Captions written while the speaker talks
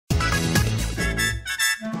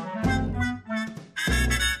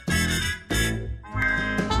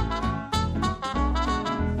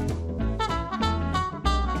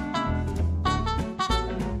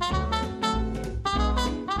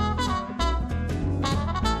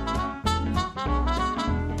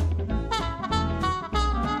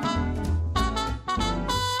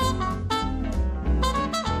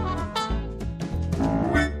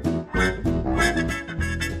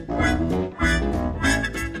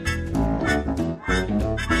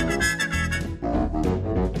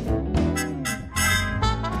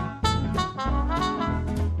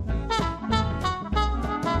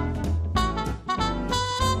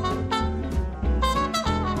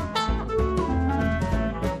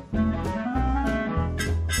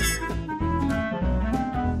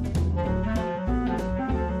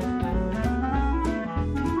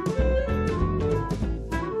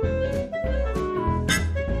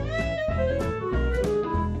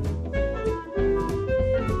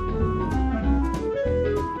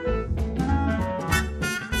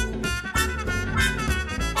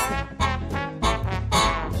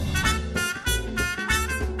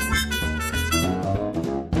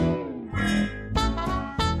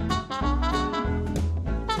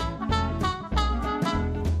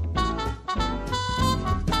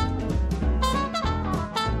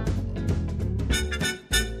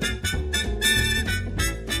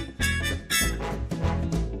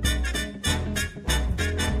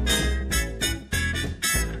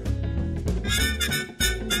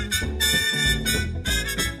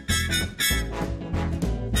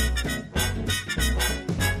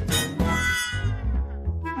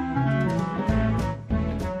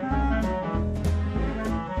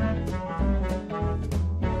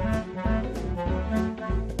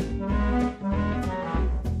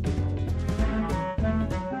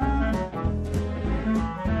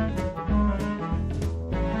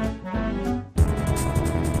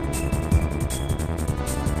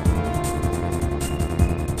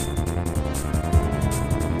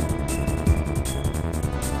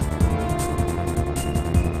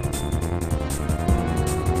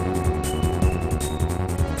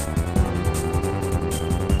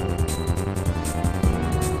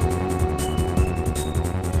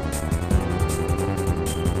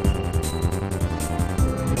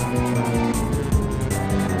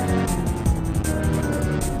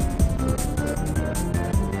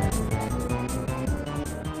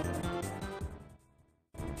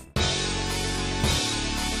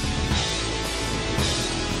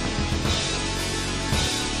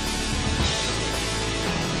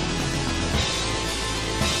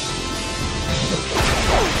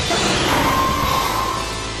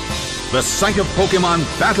The sight of Pokémon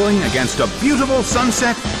battling against a beautiful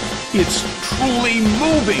sunset, it's truly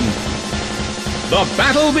moving. The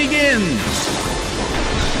battle begins.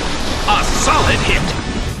 A solid hit.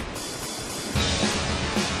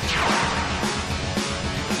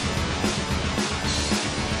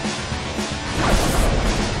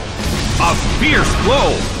 A fierce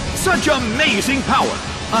blow. Such amazing power.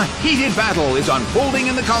 A heated battle is unfolding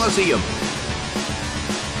in the Colosseum.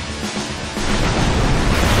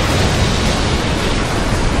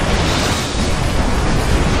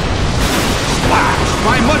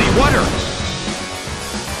 By muddy water.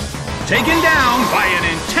 Taken down by an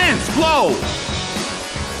intense blow.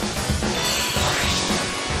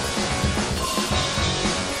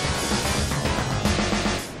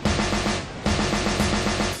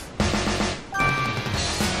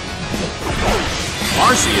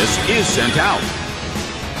 Arceus is sent out.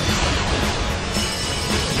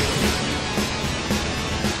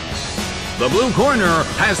 The blue corner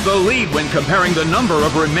has the lead when comparing the number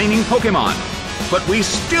of remaining Pokémon. But we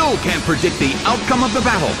still can't predict the outcome of the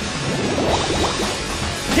battle.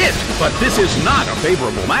 Hit, but this is not a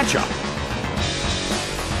favorable matchup.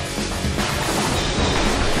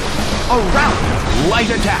 A round of light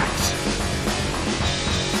attacks.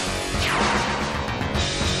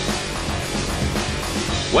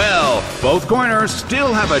 Well, both corners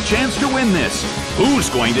still have a chance to win this. Who's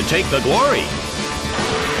going to take the glory?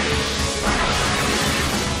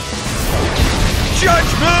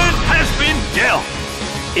 Judgment has been dealt.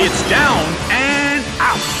 It's down and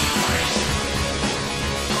out.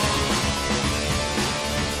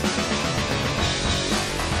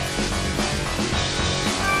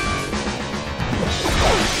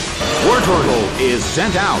 Wartortle is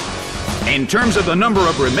sent out. In terms of the number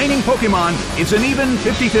of remaining Pokémon, it's an even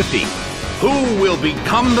 50-50. Who will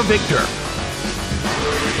become the victor?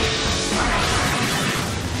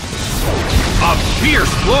 A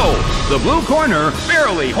fierce blow. The blue corner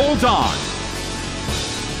barely holds on.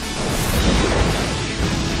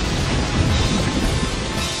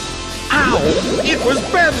 Ow! It was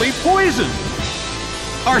badly poisoned.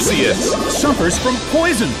 Arceus suffers from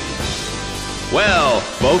poison. Well,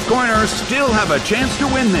 both corners still have a chance to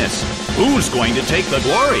win this. Who's going to take the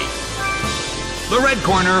glory? The red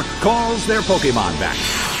corner calls their Pokémon back.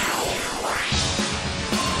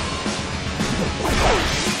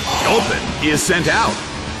 Gulpin is sent out.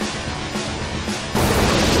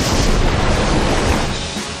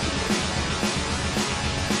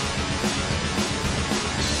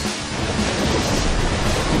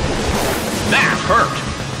 That hurt.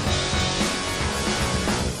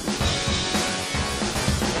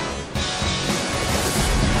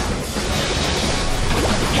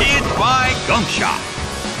 Hit by Gunk Shot.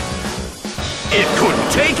 It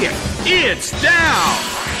couldn't take it. It's down.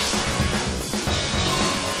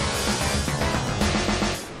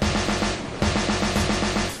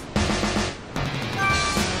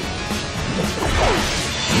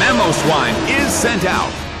 Mamoswine is sent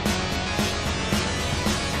out.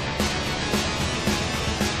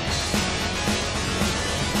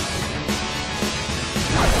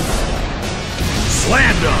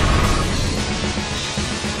 Slammed him.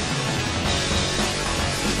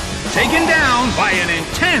 Taken down by an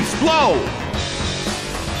intense blow.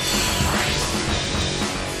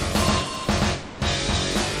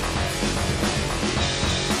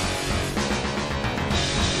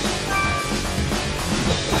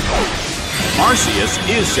 Arceus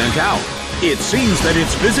is sent out. It seems that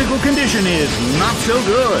its physical condition is not so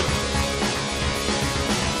good.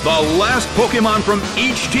 The last Pokémon from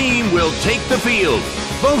each team will take the field.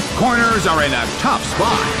 Both corners are in a tough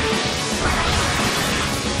spot.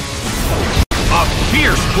 A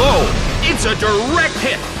fierce blow. It's a direct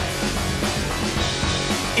hit.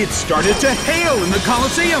 It started to hail in the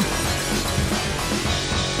Colosseum.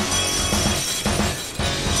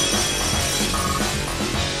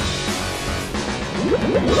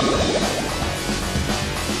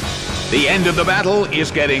 The end of the battle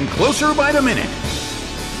is getting closer by the minute.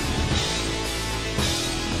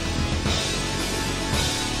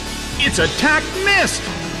 Its attack missed.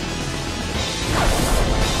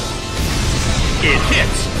 It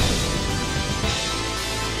hits.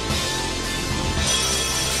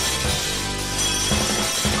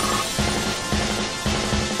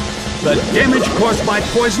 The damage caused by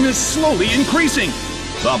poison is slowly increasing.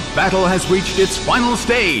 The battle has reached its final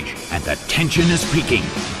stage, and the tension is peaking.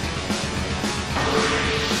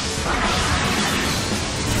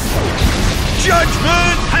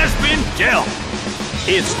 Judgment has been dealt.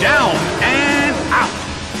 It's down and out.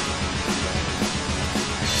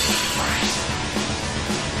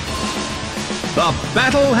 The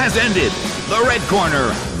battle has ended. The red corner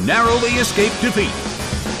narrowly escaped defeat.